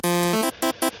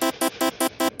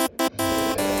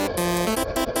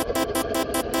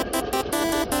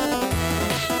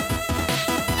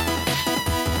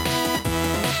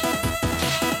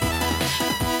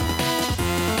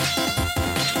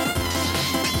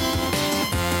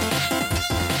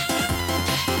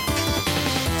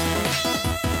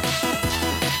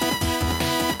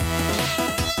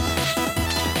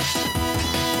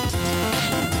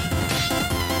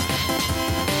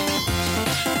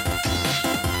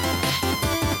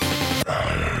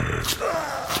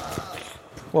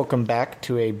Welcome back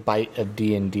to a bite of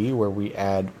D&D where we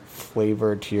add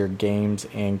flavor to your games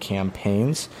and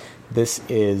campaigns. This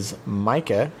is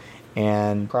Micah,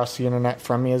 and across the internet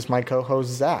from me is my co-host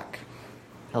Zach.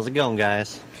 How's it going,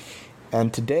 guys?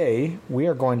 And today we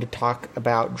are going to talk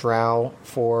about Drow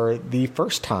for the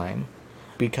first time,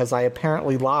 because I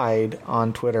apparently lied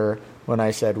on Twitter when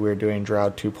I said we were doing Drow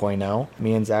 2.0.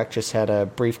 Me and Zach just had a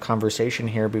brief conversation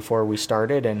here before we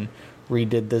started and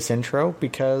redid this intro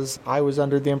because I was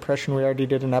under the impression we already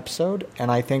did an episode, and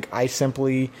I think I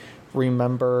simply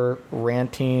remember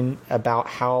ranting about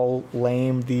how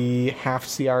lame the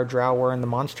half CR Drow were in the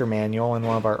Monster Manual in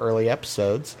one of our early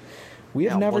episodes. We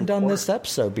have never done this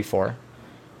episode before.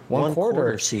 One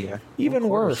quarter CR. Even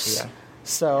worse.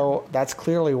 So that's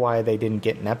clearly why they didn't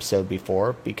get an episode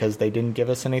before, because they didn't give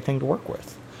us anything to work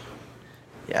with.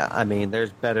 Yeah, I mean,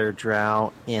 there's better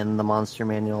Drow in the Monster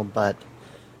Manual, but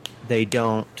they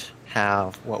don't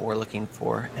have what we're looking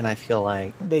for, and I feel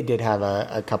like they did have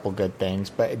a couple good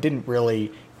things, but it didn't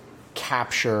really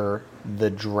capture the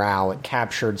Drow. It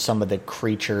captured some of the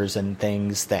creatures and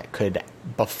things that could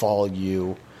befall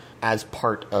you as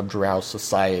part of Drow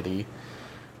society.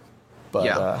 But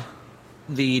yeah.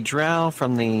 The Drow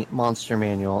from the Monster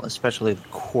Manual, especially the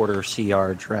quarter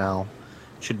CR Drow,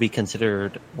 should be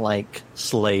considered like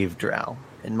slave Drow,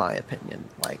 in my opinion.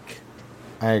 Like,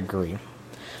 I agree.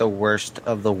 The worst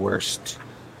of the worst.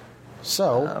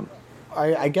 So,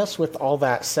 I guess with all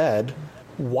that said,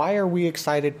 why are we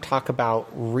excited to talk about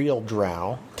real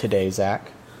Drow today, Zach?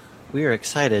 We are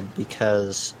excited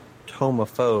because Tome of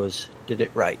Foes did it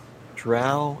right.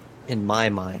 Drow, in my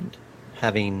mind,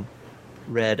 having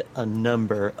read a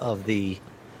number of the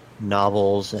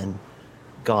novels and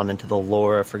gone into the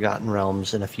lore of Forgotten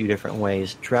Realms in a few different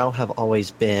ways, Drow have always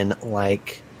been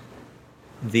like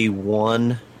the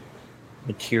one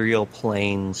material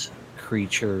planes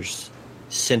creatures,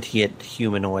 sentient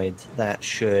humanoids that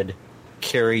should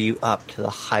carry you up to the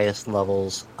highest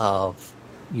levels of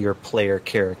your player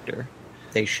character.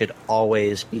 They should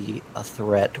always be a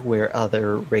threat where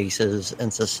other races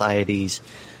and societies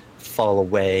fall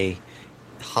away.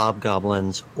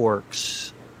 Hobgoblins,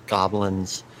 orcs,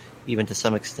 goblins, even to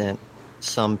some extent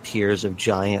some tiers of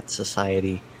giant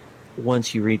society.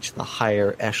 Once you reach the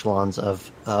higher echelons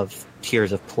of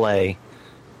tiers of play,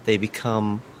 they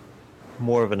become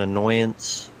more of an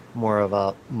annoyance, more of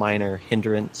a minor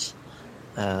hindrance,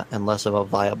 and less of a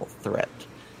viable threat.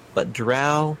 But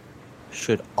Drow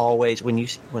should always,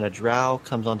 when a Drow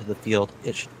comes onto the field,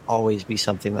 it should always be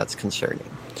something that's concerning.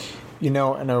 You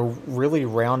know, in a really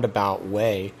roundabout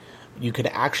way, you could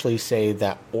actually say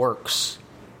that orcs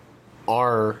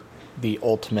are the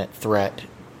ultimate threat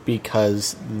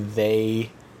because they,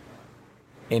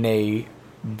 in a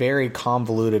very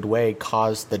convoluted way,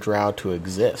 caused the Drow to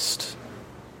exist.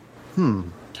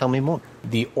 Tell me more.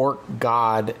 The orc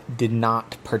god did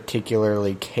not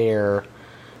particularly care.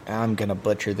 I'm going to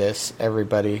butcher this.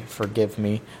 Everybody forgive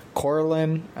me.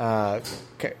 Corlin,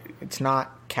 it's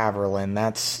not Caverlin.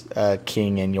 That's a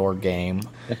king in your game.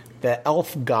 The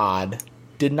elf god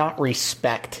did not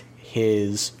respect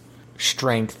his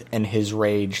strength and his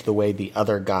rage the way the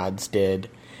other gods did,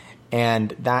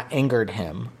 and that angered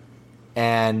him.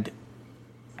 And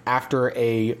after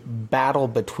a battle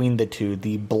between the two,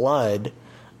 the blood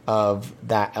of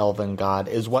that elven god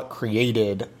is what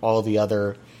created all the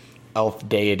other elf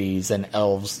deities and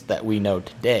elves that we know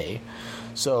today.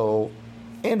 So,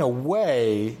 in a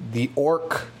way, the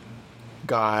orc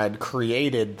god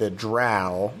created the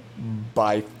Drow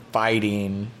by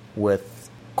fighting with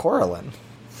Corlin.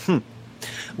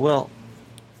 Well,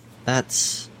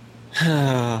 that's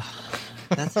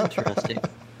interesting.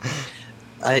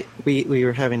 We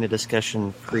were having a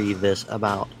discussion pre this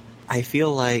about, I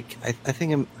feel like, I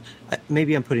think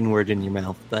maybe I'm putting words in your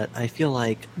mouth, but I feel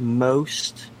like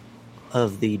most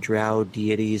of the Drow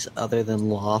deities other than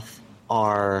Loth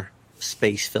are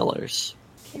space fillers.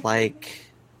 Like,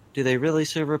 do they really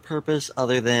serve a purpose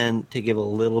other than to give a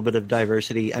little bit of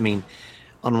diversity? I mean,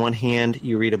 on one hand,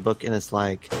 you read a book and it's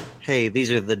like, hey,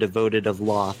 these are the devoted of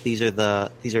Loth. These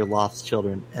are Loth's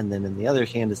children. And then in the other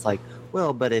hand, it's like,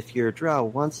 well, but if your Drow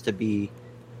wants to be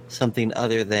something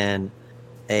other than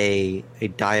a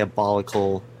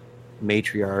diabolical,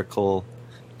 matriarchal,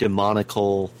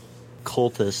 demonical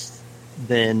cultist,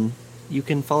 then you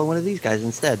can follow one of these guys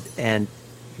instead. And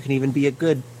you can even be a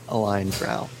good aligned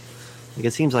Drow. Like,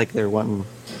 it seems like they're wanting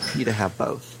you to have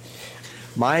both.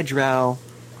 My Drow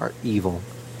are evil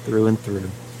through and through.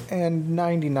 And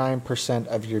 99%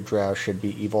 of your Drow should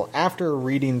be evil. After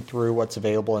reading through what's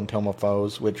available in Tome of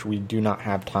Foes, which we do not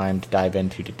have time to dive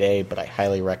into today, but I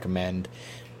highly recommend,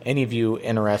 any of you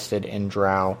interested in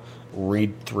Drow,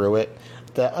 read through it.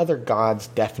 The other gods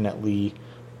definitely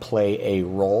play a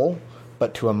role,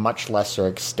 but to a much lesser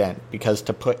extent, because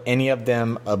to put any of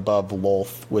them above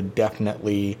Lolth would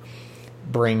definitely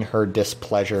bring her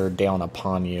displeasure down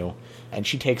upon you. And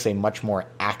she takes a much more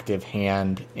active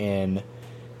hand in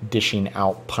dishing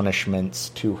out punishments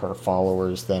to her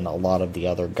followers than a lot of the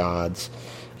other gods.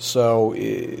 So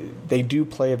they do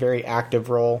play a very active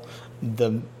role.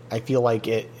 I feel like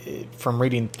from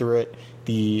reading through it,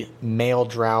 the male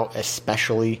Drow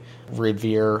especially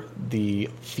revere the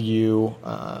few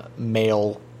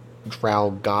male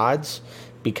Drow gods,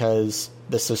 because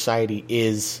the society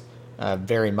is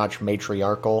very much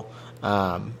matriarchal.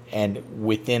 And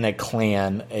within a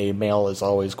clan, a male is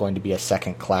always going to be a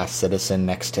second-class citizen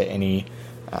next to any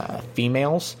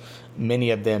females.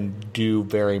 Many of them do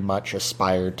very much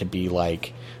aspire to be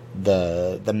like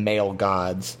the male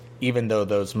gods, even though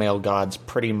those male gods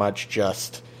pretty much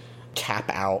just cap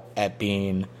out at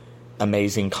being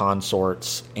amazing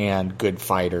consorts and good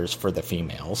fighters for the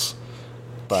females.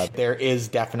 But there is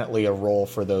definitely a role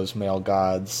for those male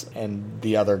gods and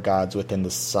the other gods within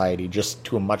the society, just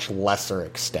to a much lesser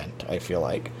extent, I feel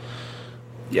like.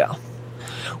 Yeah.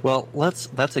 Well,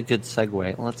 that's a good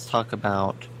segue. Let's talk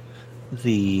about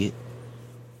the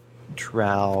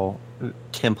Drow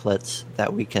templates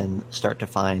that we can start to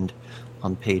find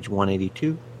on page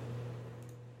 182,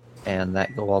 and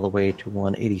that go all the way to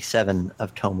 187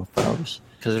 of Tome of Foes.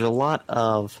 Because there's a lot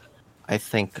of, I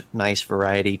think, nice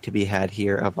variety to be had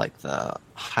here of like the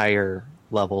higher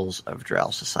levels of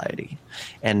Drow society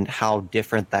and how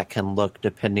different that can look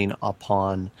depending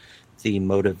upon the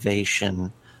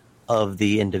motivation of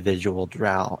the individual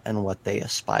Drow and what they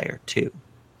aspire to.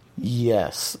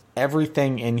 Yes.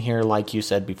 Everything in here, like you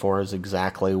said before, is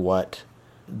exactly what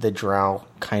the Drow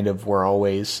kind of were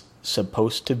always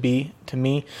supposed to be to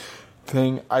me.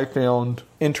 Thing I found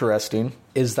interesting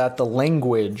is that the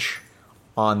language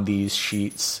on these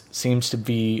sheets seems to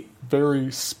be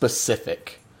very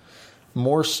specific.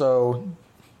 More so,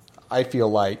 I feel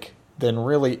like, than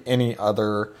really any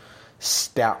other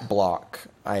stat block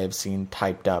I have seen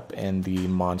typed up in the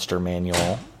monster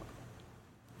manual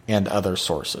and other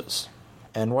sources.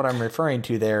 And what I'm referring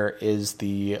to there is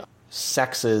the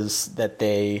sexes that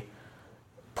they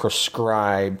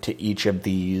prescribe to each of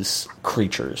these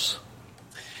creatures.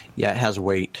 Yeah, it has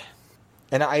weight.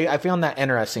 And I found that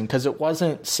interesting because it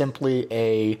wasn't simply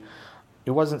a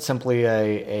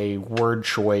word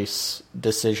choice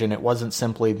decision. It wasn't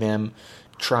simply them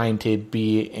trying to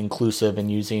be inclusive and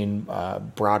using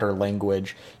broader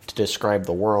language to describe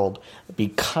the world.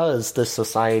 Because this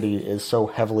society is so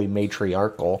heavily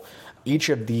matriarchal, each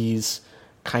of these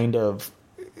kind of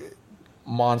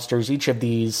monsters, each of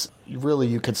these, really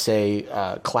you could say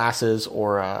classes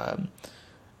or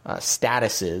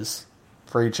statuses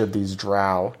for each of these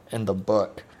Drow in the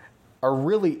book are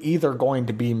really either going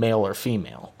to be male or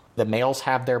female. The males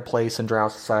have their place in Drow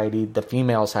society. The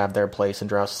females have their place in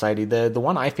Drow society. The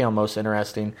one I found most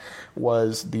interesting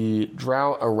was the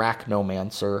Drow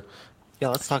Arachnomancer. Yeah,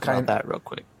 let's talk about that real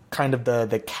quick. Kind of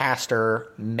the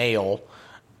caster male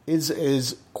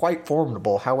is quite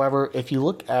formidable. However, if you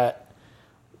look at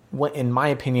what, in my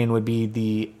opinion, would be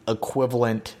the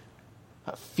equivalent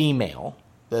female,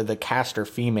 the caster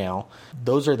female,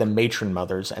 those are the matron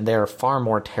mothers, and they are far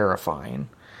more terrifying.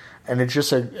 And it's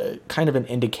just a kind of an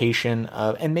indication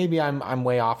of, and maybe I'm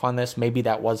way off on this, maybe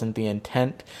that wasn't the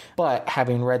intent, but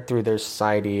having read through their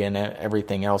society and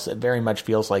everything else, it very much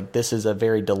feels like this is a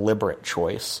very deliberate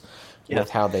choice with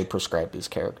how they prescribe these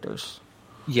characters.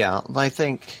 Yeah, I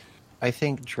think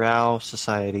Drow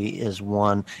society is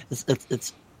one.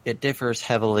 It differs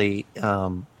heavily.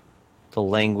 The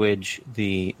language,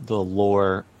 the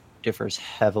lore differs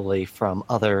heavily from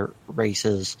other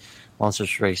races,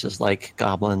 monstrous races like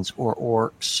goblins or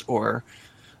orcs or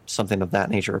something of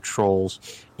that nature, or trolls,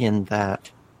 in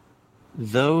that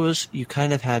those you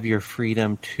kind of have your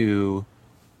freedom to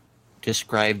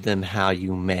describe them how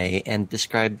you may, and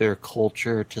describe their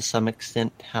culture to some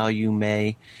extent how you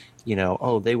may. You know,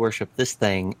 oh, they worship this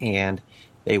thing and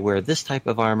they wear this type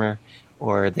of armor,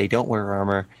 or they don't wear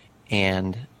armor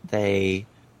and they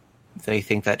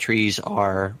think that trees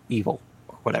are evil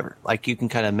or whatever. Like, you can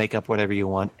kind of make up whatever you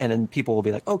want, and then people will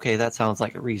be like, okay, that sounds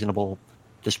like a reasonable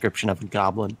description of a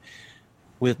goblin.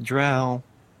 With Drow,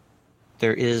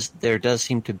 there does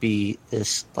seem to be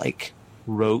this like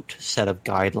rote set of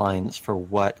guidelines for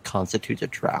what constitutes a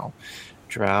Drow.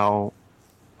 Drow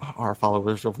are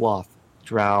followers of Loth.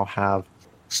 Drow have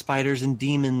spiders and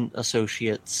demon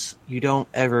associates. You don't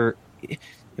ever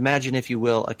imagine, if you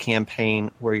will, a campaign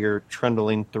where you're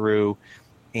trundling through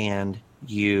and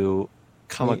you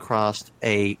come across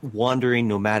a wandering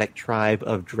nomadic tribe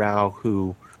of Drow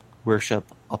who worship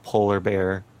a polar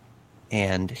bear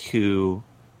and who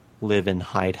live in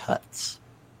hide huts.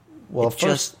 Well,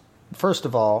 first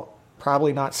of all,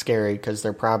 probably not scary because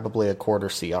they're probably a quarter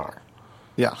CR.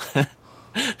 Yeah.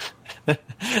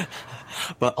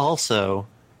 But also,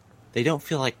 they don't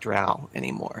feel like Drow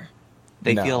anymore.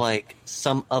 They feel like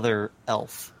some other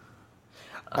elf.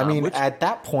 I mean, at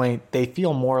that point, they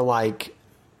feel more like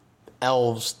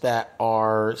elves that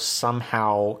are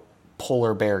somehow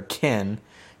polar bear kin,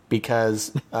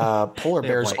 because polar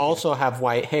bears also have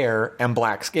white hair and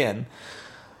black skin.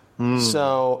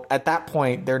 So at that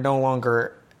point, they're no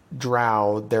longer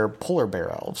Drow, they're polar bear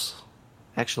elves.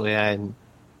 Actually, I'm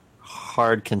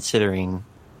hard considering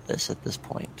this at this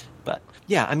point. But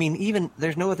yeah, I mean, even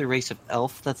there's no other race of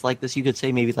elf that's like this. You could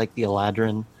say maybe like the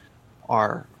Eladrin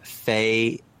are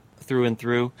Fae through and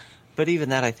through. But even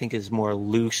that, I think, is more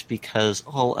loose because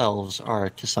all elves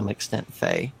are, to some extent,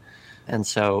 Fae. And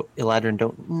so Eladrin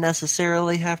don't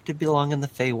necessarily have to belong in the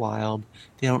Feywild.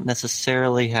 They don't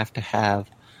necessarily have to have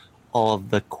all of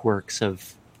the quirks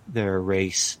of their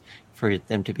race for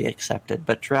them to be accepted.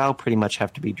 But Drow pretty much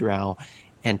have to be Drow,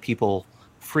 and people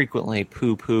frequently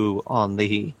poo-poo on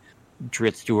the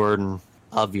Dritz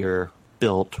of your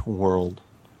built world.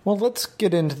 Well, let's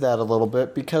get into that a little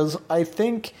bit, because I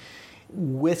think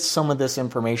with some of this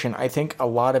information, I think a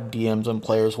lot of DMs and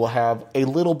players will have a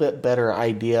little bit better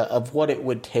idea of what it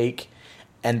would take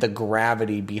and the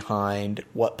gravity behind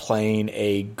what playing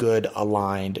a good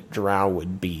aligned Drow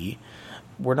would be.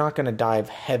 We're not going to dive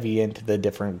heavy into the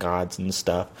different gods and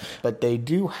stuff, but they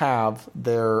do have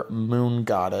their moon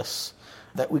goddess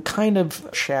that we kind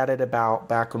of chatted about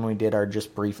back when we did our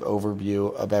just brief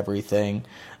overview of everything.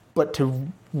 But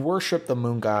to worship the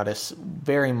moon goddess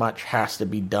very much has to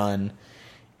be done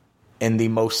in the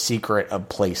most secret of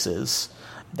places.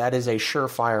 That is a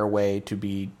surefire way to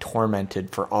be tormented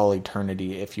for all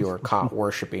eternity if you are caught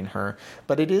worshiping her.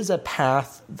 But it is a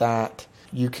path that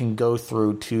you can go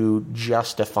through to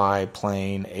justify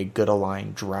playing a good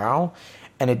aligned Drow,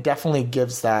 and it definitely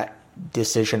gives that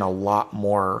decision a lot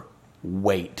more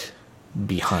weight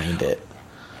behind it.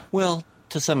 Well,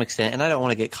 to some extent, and I don't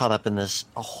want to get caught up in this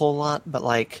a whole lot, but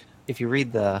like if you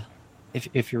read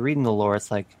if you're reading the lore,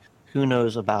 it's like, who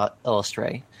knows about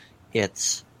Illustray?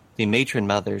 It's the matron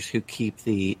mothers who keep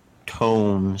the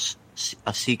tomes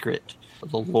a secret,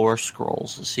 the lore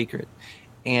scrolls a secret.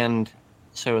 And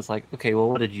so it's like, okay, well,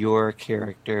 what did your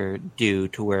character do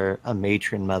to where a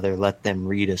matron mother let them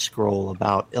read a scroll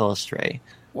about Illustray?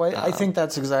 Well, I think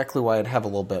that's exactly why I'd have a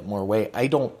little bit more weight. I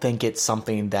don't think it's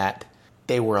something that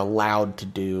they were allowed to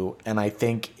do, and I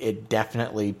think it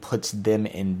definitely puts them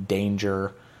in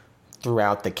danger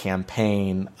throughout the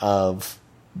campaign of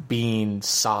being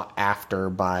sought after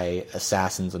by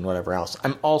assassins and whatever else.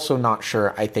 I'm also not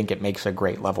sure I think it makes a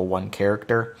great level 1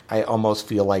 character. I almost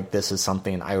feel like this is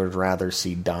something I would rather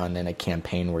see done in a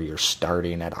campaign where you're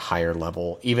starting at a higher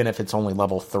level, even if it's only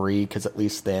level 3, because at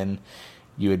least then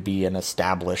you would be an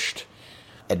established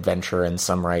adventurer in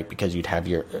some right, because you'd have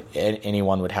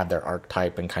anyone would have their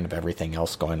archetype and kind of everything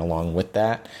else going along with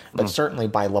that. But certainly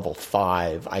by level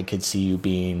 5, I could see you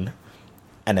being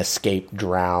an escaped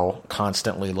Drow,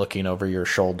 constantly looking over your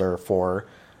shoulder for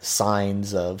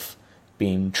signs of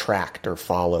being tracked or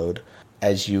followed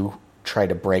as you try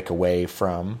to break away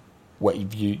from what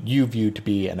you view to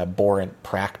be an abhorrent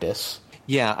practice.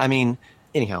 Yeah, I mean,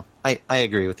 anyhow, I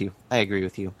agree with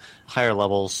you. Higher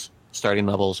levels, starting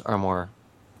levels are more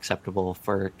acceptable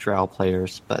for Drow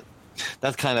players, but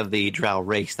that's kind of the Drow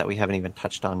race that we haven't even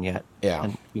touched on yet. Yeah,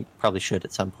 and we probably should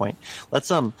at some point. Let's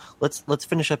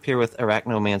finish up here with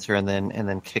Arachnomancer and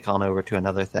then kick on over to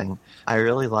another thing. I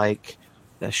really like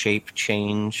the shape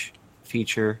change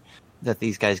feature that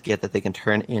these guys get, that they can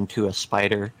turn into a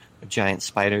spider, a giant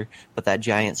spider, but that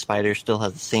giant spider still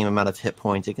has the same amount of hit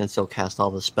points. It can still cast all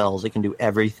the spells. It can do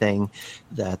everything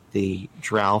that the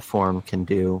Drow form can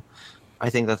do.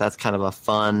 I think that that's kind of a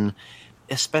fun,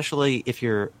 especially if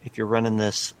you're running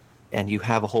this and you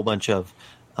have a whole bunch of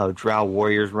Drow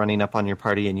warriors running up on your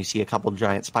party and you see a couple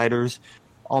giant spiders.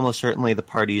 Almost certainly the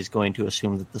party is going to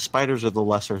assume that the spiders are the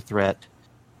lesser threat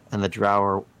and the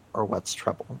Drow are what's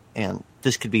trouble. And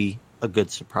this could be a good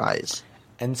surprise.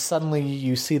 And suddenly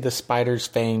you see the spider's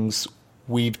fangs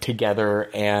weave together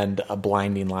and a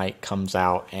blinding light comes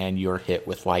out and you're hit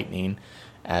with lightning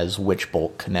as Witch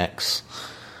Bolt connects.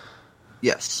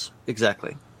 Yes,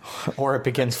 exactly. Or it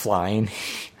begins flying.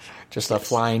 Just a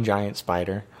flying giant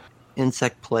spider.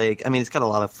 Insect plague. I mean, it's got a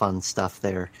lot of fun stuff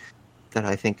there. that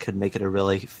I think could make it a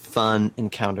really fun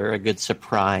encounter, a good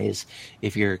surprise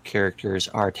if your characters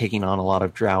are taking on a lot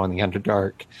of Drow in the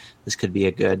Underdark. This could be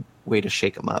a good way to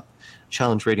shake them up.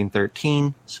 Challenge rating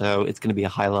 13, so it's going to be a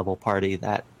high-level party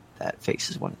that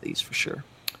faces one of these for sure.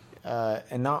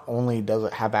 And not only does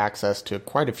it have access to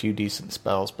quite a few decent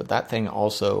spells, but that thing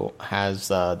also has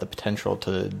the potential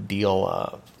to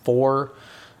deal 4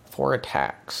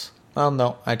 attacks. Well,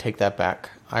 no, I take that back.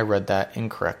 I read that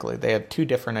incorrectly. They have 2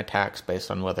 different attacks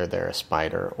based on whether they're a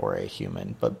spider or a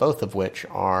human, but both of which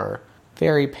are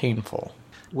very painful.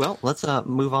 Well, let's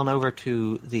move on over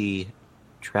to the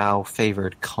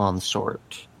Drow-favored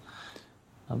consort.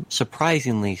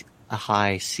 Surprisingly, a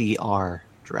high CR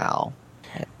Drow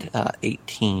at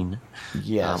 18.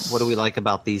 Yes. What do we like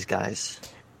about these guys?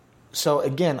 So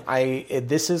again,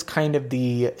 this is kind of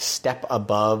the step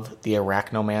above the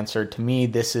Arachnomancer. To me,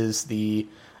 this is the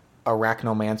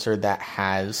Arachnomancer that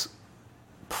has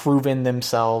proven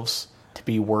themselves to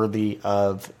be worthy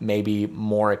of maybe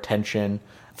more attention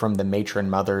from the matron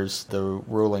mothers, the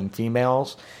ruling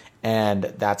females, and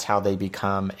that's how they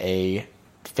become a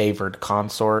favored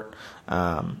consort.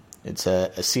 It's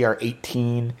a CR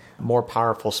 18, more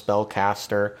powerful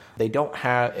spellcaster. They don't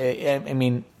have, I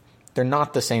mean, they're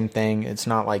not the same thing. It's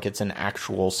not like it's an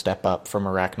actual step up from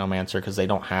Arachnomancer because they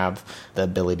don't have the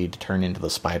ability to turn into the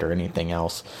spider or anything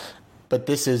else. But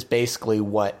this is basically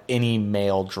what any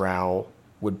male Drow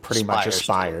would pretty much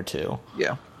aspire to.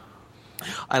 Yeah.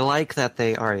 I like that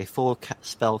they are a full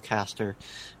spellcaster,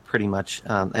 pretty much.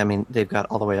 I mean, they've got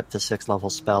all the way up to 6-level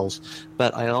spells.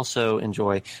 But I also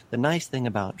enjoy, the nice thing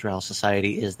about Drow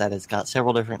Society is that it's got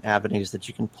several different avenues that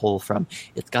you can pull from.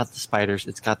 It's got the spiders,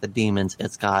 it's got the demons,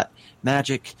 it's got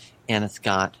magic, and it's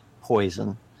got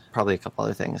poison. Probably a couple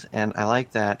other things. And I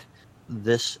like that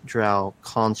this Drow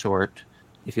consort,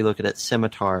 if you look at it,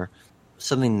 Scimitar,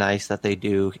 something nice that they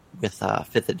do with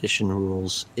 5th edition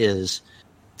rules is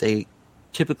they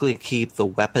typically keep the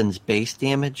weapon's base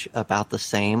damage about the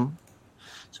same.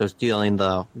 So it's dealing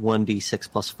the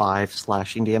 1d6 plus 5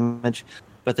 slashing damage,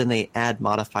 but then they add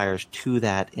modifiers to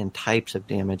that in types of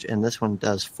damage, and this one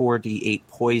does 4d8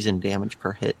 poison damage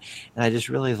per hit. And I just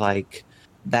really like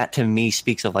that. To me,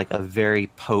 speaks of like a very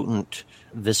potent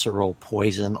visceral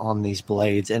poison on these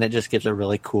blades, and it just gives a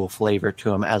really cool flavor to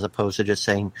them, as opposed to just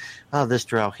saying, oh, this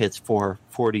Drow hits for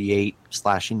 48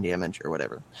 slashing damage or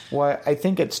whatever. Well, I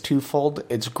think it's twofold.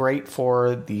 It's great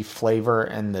for the flavor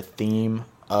and the theme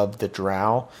of the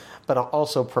Drow, but it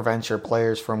also prevents your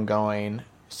players from going,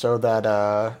 so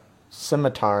that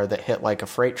scimitar that hit like a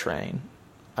freight train,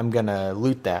 I'm gonna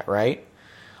loot that, right?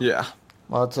 Yeah.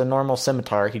 Well, it's a normal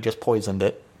scimitar. He just poisoned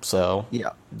it. So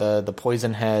yeah, the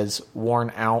poison has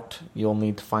worn out. You'll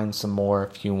need to find some more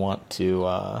if you want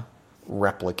to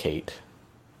replicate.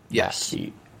 Yes. That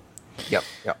feat.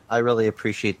 Yep. I really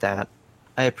appreciate that.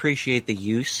 I appreciate the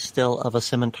use still of a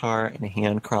scimitar and a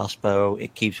hand crossbow.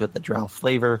 It keeps with the Drow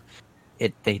flavor.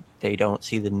 They don't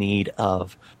see the need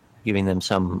of giving them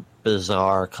some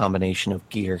bizarre combination of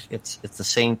gear. It's the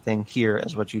same thing here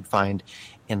as what you'd find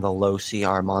in the low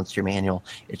CR monster manual.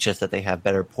 It's just that they have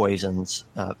better poisons,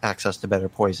 access to better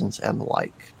poisons and the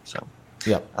like. So,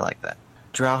 yep, I like that.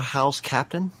 Drow House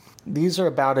Captain. These are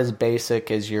about as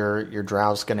basic as your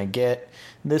Drow's going to get.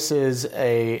 This is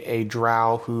a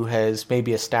Drow who has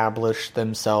maybe established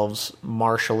themselves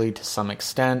martially to some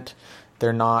extent.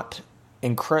 They're not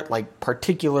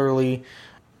particularly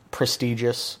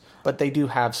prestigious, but they do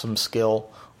have some skill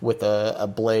with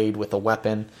a blade, with a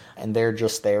weapon, and they're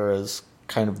just there as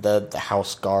kind of the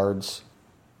house guards.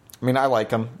 I mean, I like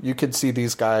them. You could see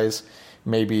these guys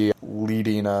maybe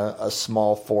leading a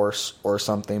small force or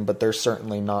something, but they're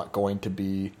certainly not going to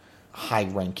be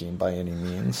high-ranking by any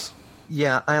means.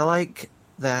 Yeah, I like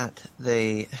that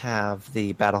they have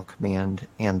the battle command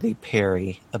and the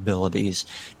parry abilities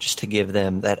just to give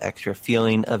them that extra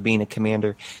feeling of being a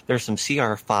commander. There's some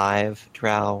CR5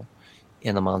 Drow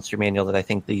in the monster manual that I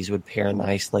think these would pair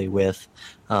nicely with.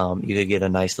 You could get a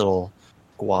nice little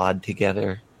squad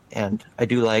together. And I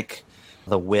do like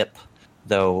the whip,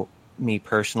 though me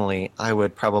personally, I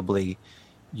would probably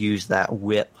use that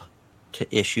whip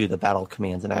to issue the battle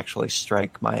commands and actually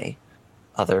strike my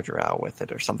other Drow with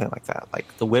it or something like that.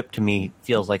 Like, the whip to me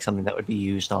feels like something that would be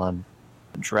used on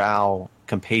Drow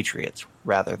compatriots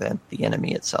rather than the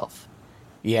enemy itself.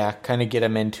 Yeah, kind of get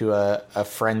them into a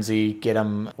frenzy, get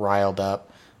them riled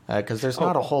up, because there's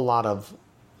not a whole lot of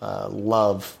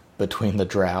love between the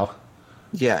Drow.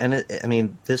 Yeah,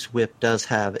 and this whip does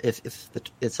have, it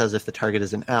says if the target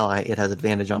is an ally, it has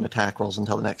advantage on attack rolls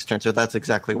until the next turn, so that's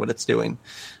exactly what it's doing.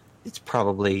 it's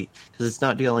probably because it's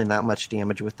not dealing that much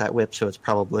damage with that whip, so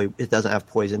it doesn't have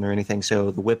poison or anything.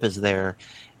 So the whip is there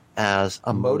as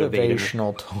a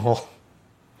Motivational tool.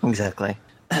 Exactly.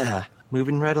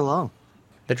 Moving right along.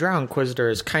 The Drow Inquisitor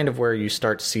is kind of where you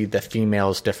start to see the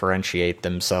females differentiate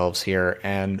themselves here,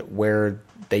 and where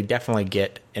they definitely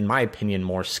get, in my opinion,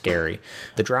 more scary.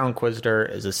 The Drow Inquisitor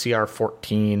is a CR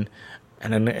 14,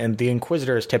 and the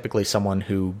Inquisitor is typically someone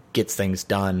who gets things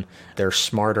done. They're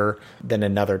smarter than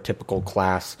another typical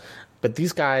class. But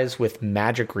these guys with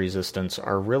magic resistance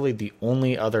are really the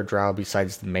only other Drow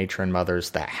besides the Matron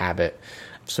Mothers that have it.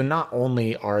 So not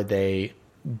only are they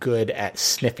good at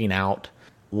sniffing out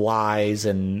lies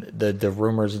and the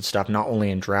rumors and stuff, not only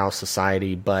in Drow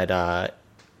society, but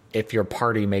if your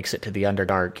party makes it to the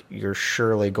Underdark, you're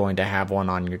surely going to have one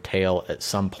on your tail at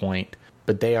some point.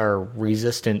 But they are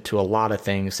resistant to a lot of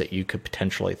things that you could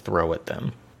potentially throw at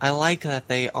them. I like that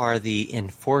they are the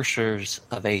enforcers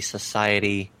of a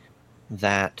society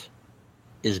that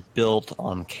is built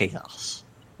on chaos.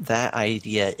 That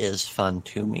idea is fun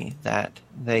to me. That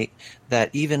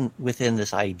even within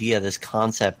this idea, this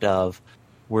concept of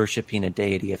worshiping a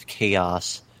deity of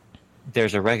chaos,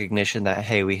 there's a recognition that,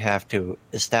 hey, we have to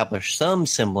establish some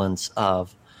semblance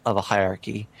of a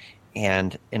hierarchy.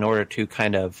 And in order to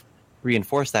kind of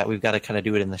reinforce that, we've got to kind of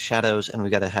do it in the shadows, and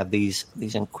we've got to have these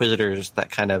inquisitors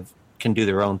that kind of can do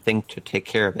their own thing to take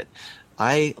care of it.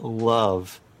 I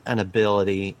love an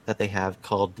ability that they have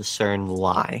called Discern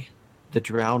Lie. The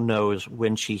Drow knows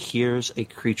when she hears a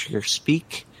creature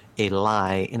speak a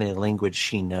lie in a language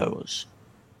she knows.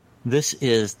 This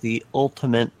is the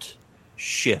ultimate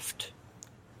shift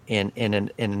in an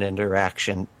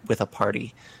interaction with a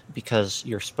party, because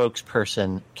your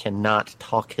spokesperson cannot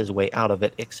talk his way out of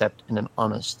it except in an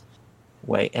honest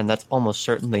way, and that's almost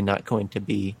certainly not going to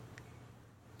be.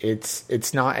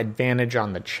 It's not advantage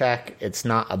on the check. It's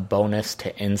not a bonus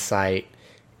to insight.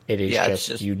 It is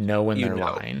just you know when they're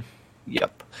lying.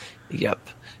 Yep.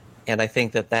 And I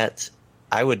think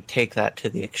I would take that to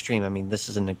the extreme. I mean, this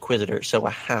is an Inquisitor, so a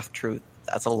half-truth,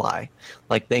 that's a lie.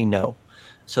 Like, they know.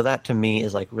 So that, to me,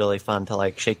 is, like, really fun to,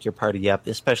 like, shake your party up,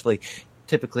 especially,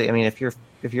 typically, I mean, if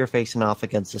you're facing off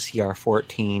against a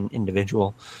CR14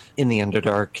 individual in the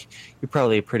Underdark, you're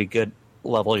probably a pretty good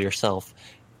level yourself,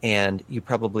 and you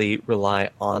probably rely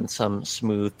on some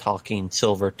smooth-talking,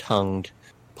 silver-tongued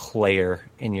player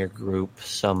in your group,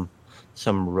 some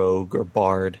rogue or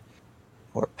bard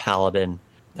or paladin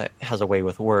that has a way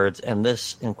with words, and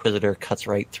this Inquisitor cuts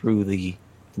right through the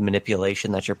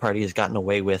manipulation that your party has gotten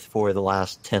away with for the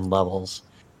last 10 levels,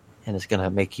 and it's going to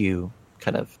make you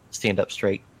kind of stand up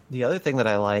straight. The other thing that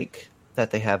I like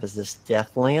that they have is this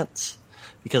Death Lance,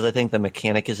 because I think the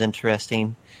mechanic is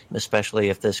interesting, especially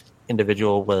if this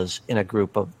individual was in a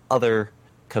group of other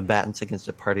combatants against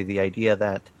a party. The idea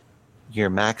that your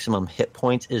maximum hit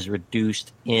points is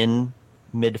reduced in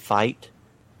mid-fight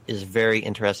is very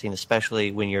interesting,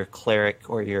 especially when your cleric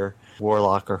or your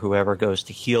warlock or whoever goes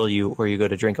to heal you, or you go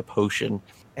to drink a potion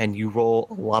and you roll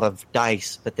a lot of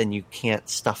dice, but then you can't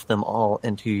stuff them all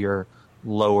into your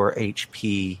lower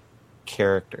HP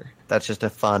character. That's just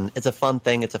it's a fun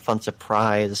thing. It's a fun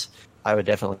surprise. I would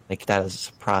definitely make that as a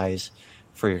surprise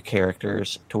for your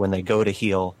characters to when they go to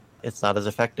heal, it's not as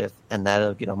effective, and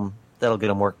that'll get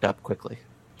them worked up quickly.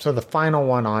 So the final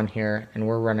one on here, and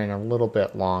we're running a little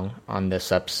bit long on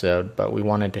this episode, but we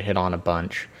wanted to hit on a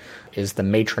bunch, is the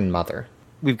Matron Mother.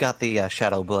 We've got the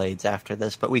Shadow Blades after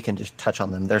this, but we can just touch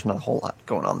on them. There's not a whole lot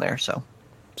going on there. So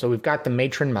we've got the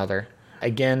Matron Mother.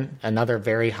 Again, another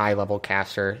very high-level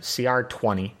caster, CR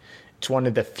 20. It's one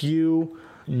of the few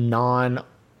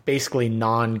basically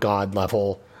non-god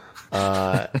level CR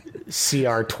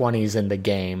 20s in the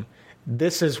game.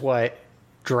 This is what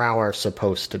Drow are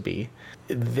supposed to be.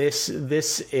 This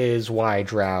is why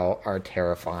Drow are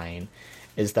terrifying,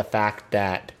 is the fact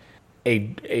that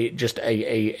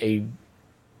a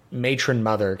Matron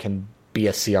Mother can be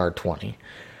a CR 20.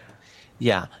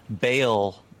 Yeah,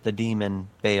 Baal, the demon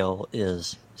Baal,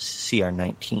 is CR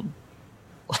 19.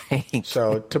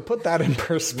 So to put that in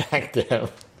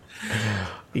perspective,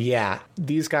 yeah,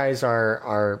 these guys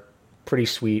are pretty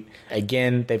sweet.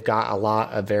 Again, they've got a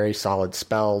lot of very solid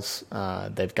spells.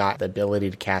 They've got the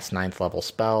ability to cast 9th level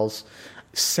spells.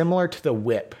 Similar to the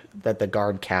whip that the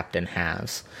guard captain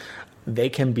has, they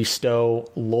can bestow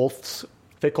Lolth's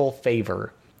Fickle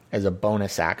Favor as a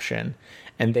bonus action,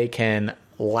 and they can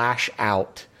lash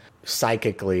out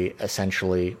psychically,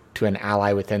 essentially, to an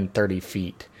ally within 30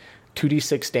 feet.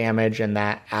 2d6 damage, and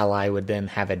that ally would then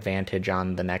have advantage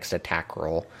on the next attack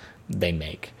roll they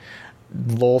make.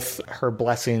 Both her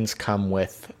blessings come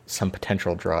with some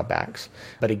potential drawbacks.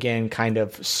 But again, kind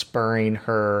of spurring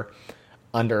her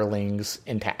underlings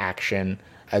into action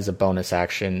as a bonus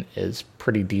action is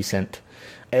pretty decent.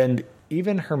 And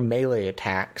even her melee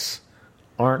attacks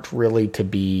aren't really to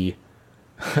be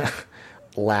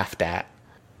laughed at.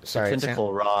 Sorry,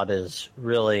 Tentacle Rod is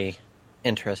really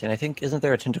interesting. I think, isn't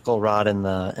there a Tentacle Rod in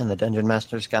the Dungeon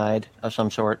Master's Guide of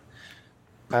some sort?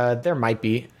 There might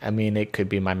be. I mean, it could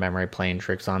be my memory playing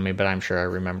tricks on me, but I'm sure I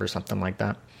remember something like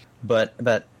that. But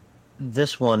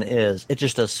this one it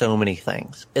just does so many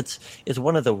things. It's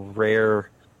one of the rare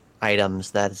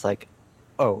items that is like,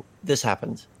 oh, this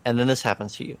happens, and then this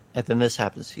happens to you, and then this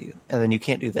happens to you, and then you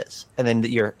can't do this, and then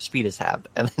your speed is halved,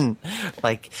 and then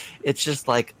like it's just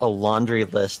like a laundry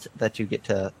list that you get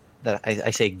to that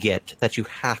that you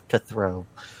have to throw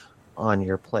on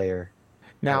your player.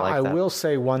 Now, I will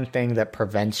say one thing that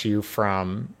prevents you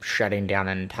from shutting down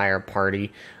an entire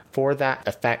party. For that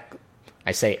effect,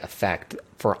 I say effect,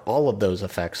 for all of those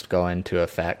effects to go into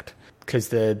effect, because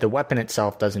the weapon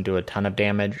itself doesn't do a ton of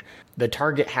damage. The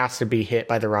target has to be hit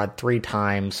by the rod 3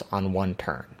 times on 1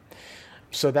 turn.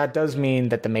 So that does mean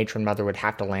that the Matron Mother would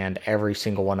have to land every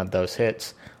single one of those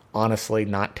hits. Honestly,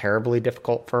 not terribly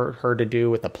difficult for her to do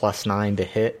with a +9 to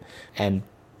hit and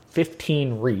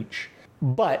 15 reach.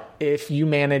 But if you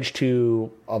manage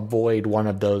to avoid one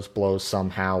of those blows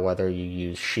somehow, whether you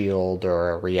use shield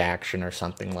or a reaction or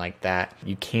something like that,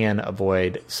 you can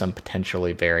avoid some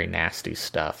potentially very nasty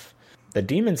stuff. The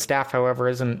Demon Staff, however,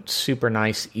 isn't super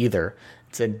nice either.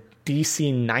 It's a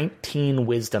DC 19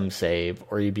 Wisdom save,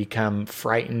 or you become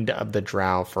frightened of the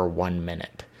Drow for 1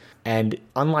 minute. And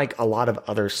unlike a lot of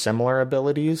other similar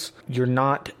abilities, you're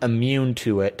not immune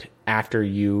to it after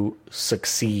you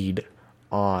succeed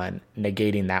on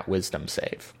negating that wisdom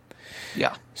save.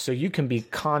 Yeah. So you can be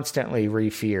constantly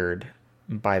re-feared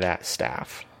by that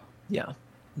staff. Yeah.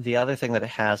 The other thing that it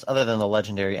has, other than the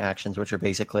legendary actions, which are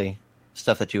basically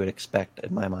stuff that you would expect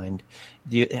in my mind,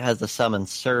 it has the Summon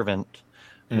Servant,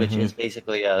 which is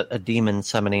basically a demon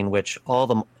summoning, which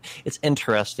it's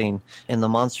interesting. In the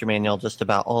monster manual, just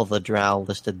about all the Drow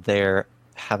listed there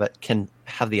can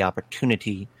have the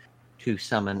opportunity to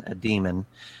summon a demon.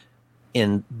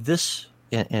 In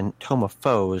Tome of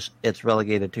Foes, it's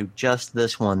relegated to just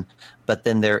this one, but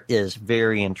then there is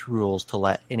variant rules to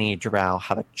let any Drow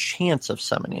have a chance of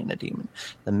summoning a demon.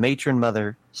 The Matron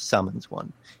Mother summons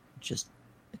one. It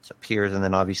appears, and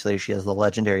then obviously she has the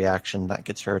legendary action that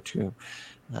gets her to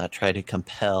try to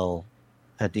compel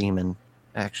a demon.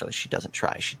 Actually, she doesn't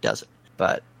try, she does it.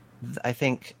 But I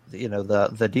think,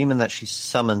 the demon that she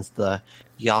summons, the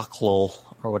Yaklul,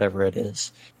 or whatever it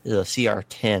is a CR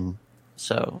 10.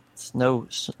 So it's no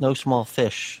small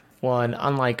fish. Well, and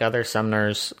unlike other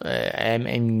summoners,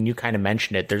 and you kind of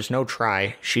mentioned it, there's no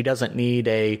try. She doesn't need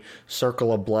a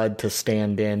circle of blood to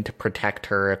stand in to protect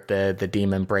her if the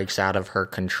demon breaks out of her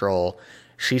control.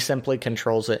 She simply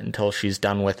controls it until she's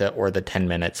done with it or the 10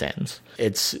 minutes ends.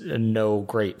 It's no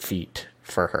great feat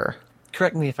for her.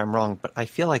 Correct me if I'm wrong, but I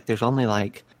feel like there's only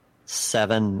like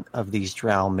 7 of these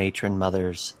Drow Matron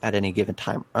Mothers at any given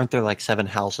time. Aren't there like 7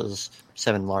 houses,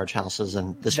 7 large houses,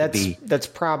 and That's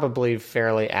probably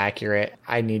fairly accurate.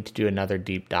 I need to do another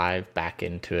deep dive back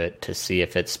into it to see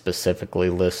if it's specifically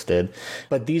listed.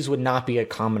 But these would not be a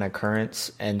common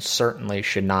occurrence and certainly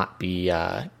should not be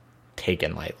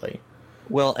taken lightly.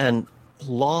 Well, and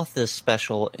Loth is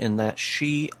special in that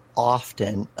she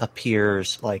often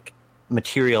appears, like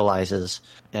materializes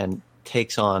and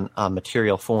takes on a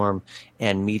material form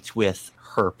and meets with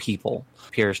her people,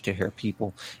 appears to her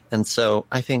people. And so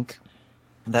I think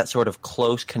that sort of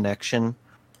close connection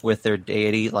with their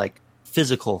deity, like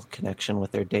physical connection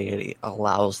with their deity,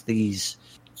 allows these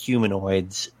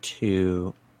humanoids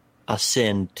to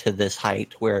ascend to this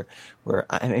height where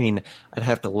I mean, I'd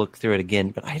have to look through it again,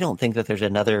 but I don't think that there's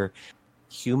another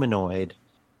humanoid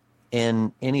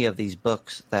in any of these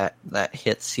books that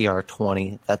hits CR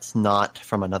 20 that's not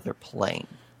from another plane.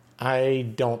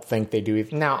 I don't think they do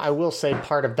either. Now, I will say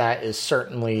part of that is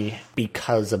certainly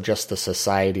because of just the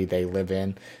society they live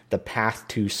in. The path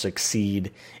to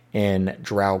succeed in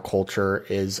Drow culture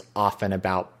is often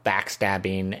about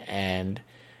backstabbing and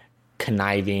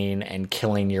conniving and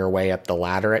killing your way up the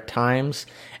ladder at times.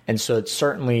 And so it's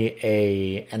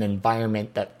certainly an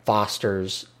environment that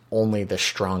fosters only the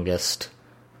strongest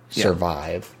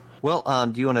survive. Well,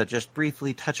 do you want to just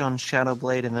briefly touch on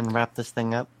Shadowblade and then wrap this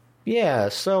thing up? Yeah,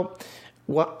 so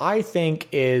what I think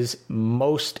is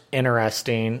most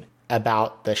interesting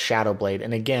about the Shadowblade,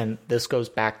 and again, this goes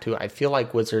back to, I feel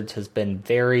like Wizards has been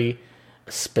very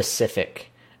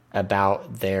specific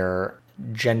about their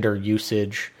gender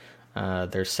usage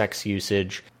their sex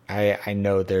usage. I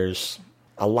know there's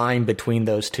a line between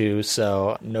those two,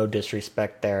 so no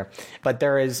disrespect there. But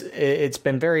it's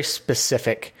been very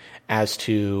specific as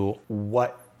to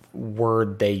what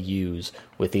word they use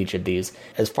with each of these.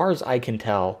 As far as I can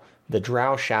tell, the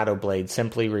Drow Shadowblade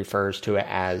simply refers to it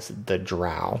as the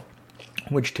Drow,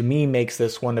 which to me makes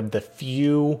this one of the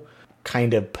few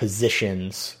kind of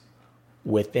positions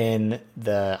within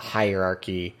the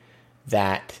hierarchy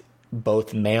that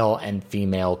both male and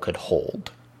female could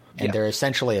hold. And they're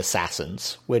essentially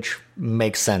assassins, which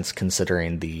makes sense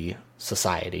considering the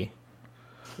society.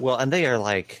 Well, and they are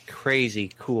like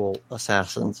crazy cool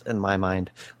assassins in my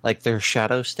mind. Like their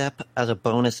shadow step as a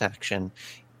bonus action,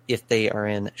 if they are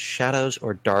in shadows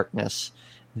or darkness,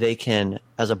 they can,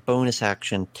 as a bonus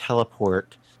action,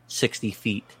 teleport 60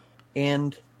 feet.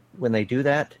 And when they do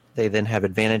that, they then have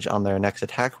advantage on their next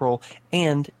attack roll,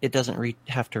 and it doesn't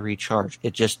have to recharge.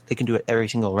 They can do it every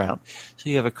single round. So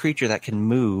you have a creature that can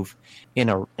move in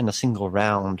a single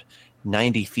round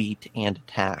 90 feet and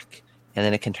attack, and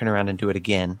then it can turn around and do it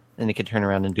again, and it can turn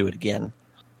around and do it again.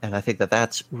 And I think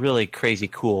that's really crazy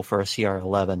cool for a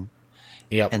CR11.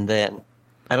 Yep. And then,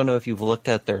 I don't know if you've looked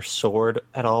at their sword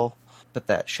at all, but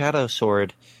that shadow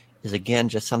sword is, again,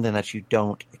 just something that you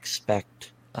don't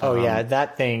expect.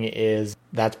 That thing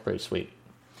that's pretty sweet.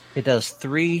 It does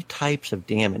 3 types of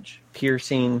damage: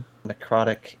 piercing,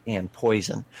 necrotic, and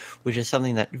poison, which is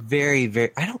something that very,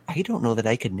 very... I don't know that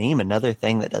I could name another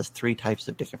thing that does 3 types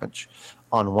of damage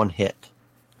on one hit.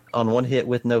 On one hit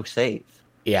with no save.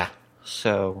 Yeah.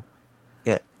 So,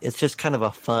 yeah, it's just kind of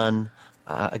a fun...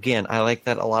 again, I like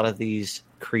that a lot of these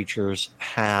creatures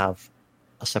have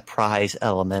a surprise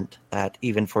element that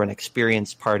even for an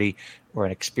experienced party or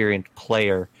an experienced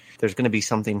player, there's going to be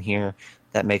something here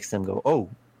that makes them go,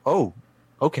 oh,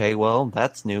 okay, well,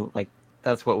 that's new. Like,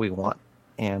 that's what we want.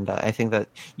 And I think that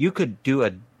you could do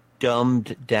a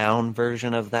dumbed down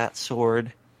version of that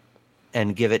sword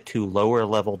and give it to lower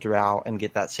level Drow and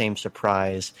get that same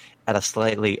surprise at a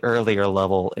slightly earlier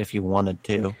level if you wanted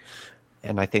to.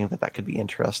 And I think that could be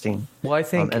interesting. Well, I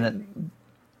think...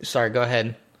 Sorry, go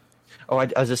ahead. Oh, I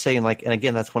was just saying, like, and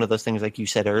again, that's one of those things, like you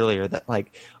said earlier, that,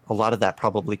 like, a lot of that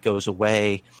probably goes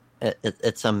away.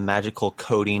 It's some magical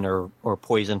coating or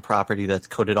poison property that's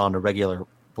coated on a regular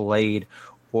blade,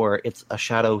 or it's a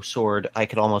shadow sword I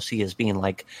could almost see as being,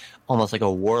 like, almost like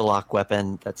a warlock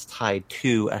weapon that's tied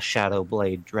to a shadow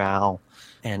blade Drow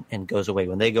and goes away.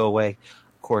 When they go away,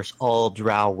 of course, all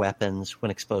Drow weapons,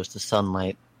 when exposed to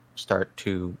sunlight, start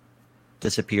to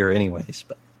disappear anyways,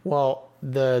 but... Well,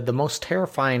 the most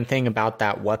terrifying thing about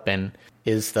that weapon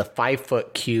is the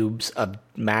 5-foot cubes of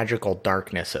magical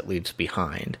darkness it leaves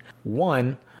behind.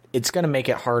 One, it's going to make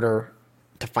it harder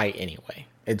to fight anyway.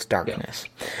 It's darkness.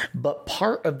 Yeah. But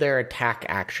part of their attack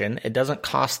action, it doesn't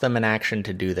cost them an action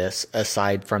to do this,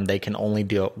 aside from they can only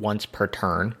do it once per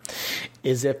turn,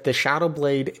 is if the Shadow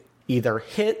Blade either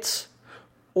hits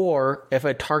or if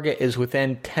a target is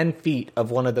within 10 feet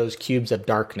of one of those cubes of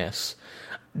darkness,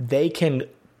 they can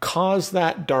cause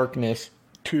that darkness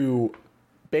to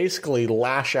basically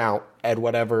lash out at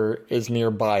whatever is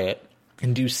nearby it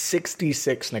and do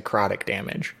 66 necrotic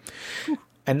damage.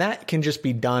 And that can just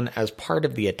be done as part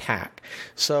of the attack.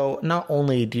 So not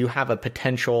only do you have a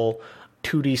potential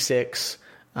 2d6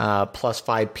 plus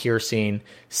 5 piercing,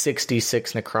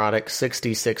 66 necrotic,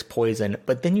 66 poison,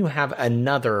 but then you have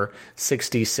another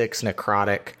 66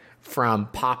 necrotic from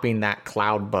popping that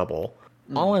cloud bubble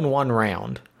all in one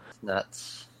round.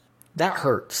 Nuts. That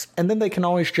hurts. And then they can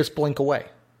always just blink away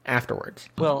afterwards.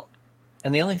 Well,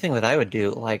 and the only thing that I would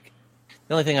do, like,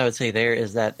 the only thing I would say there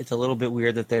is that it's a little bit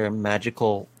weird that they're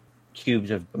magical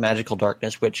cubes of magical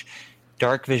darkness, which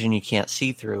dark vision you can't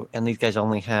see through, and these guys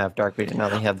only have dark vision. Now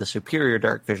they have the superior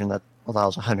dark vision that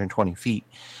allows 120 feet.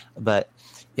 But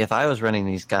if I was running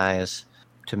these guys,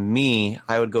 to me,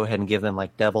 I would go ahead and give them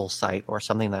like Devil's Sight or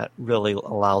something that really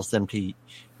allows them to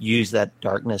use that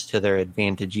darkness to their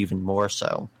advantage even more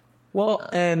so. Well,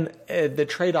 and the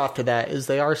trade-off to that is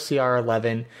they are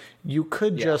CR11. You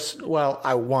could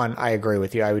I agree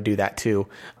with you. I would do that too.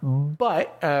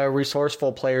 But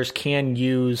resourceful players can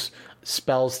use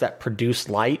spells that produce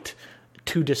light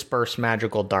to disperse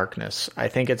magical darkness. I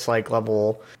think it's like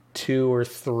level 2 or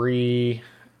 3.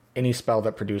 Any spell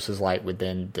that produces light would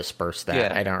then disperse that.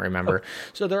 Yeah. I don't remember.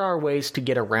 So there are ways to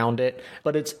get around it,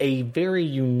 but it's a very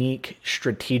unique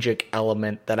strategic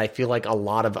element that I feel like a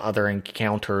lot of other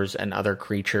encounters and other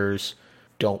creatures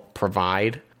don't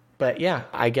provide. But yeah,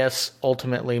 I guess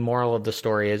ultimately moral of the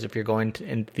story is if you're going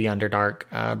into the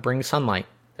Underdark, bring sunlight.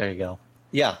 There you go.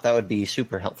 Yeah, that would be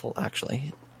super helpful,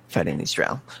 actually. fighting these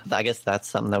Drow. I guess that's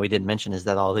something that we didn't mention, is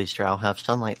that all these Drow have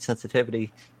sunlight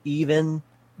sensitivity, even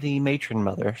the matron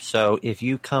mother. So if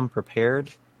you come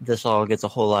prepared, this all gets a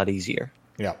whole lot easier.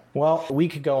 Yeah. Well, we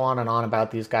could go on and on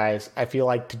about these guys. I feel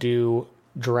like to do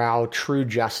Drow true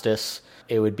justice,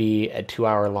 it would be a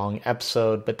 2-hour-long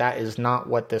episode, but that is not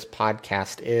what this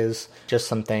podcast is. Just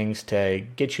some things to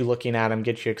get you looking at them,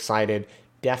 get you excited.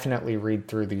 Definitely read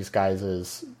through these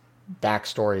guys'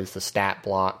 backstories, the stat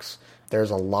blocks.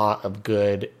 There's a lot of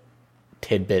good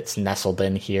tidbits nestled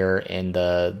in here in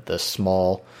the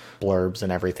small blurbs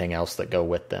and everything else that go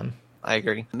with them. I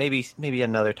agree. Maybe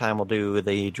another time we'll do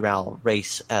the Drow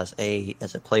race as a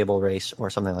playable race or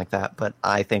something like that. But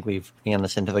I think we've ran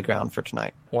this into the ground for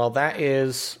tonight. Well, that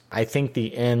is, I think,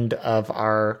 the end of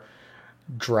our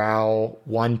Drow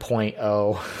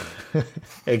 1.0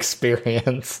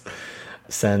 experience,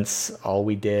 since all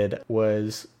we did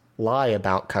was lie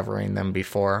about covering them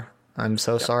before. I'm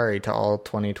so sorry to all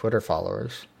 20 Twitter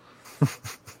followers.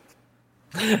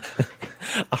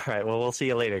 All right. Well, we'll see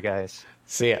you later, guys.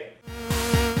 See ya.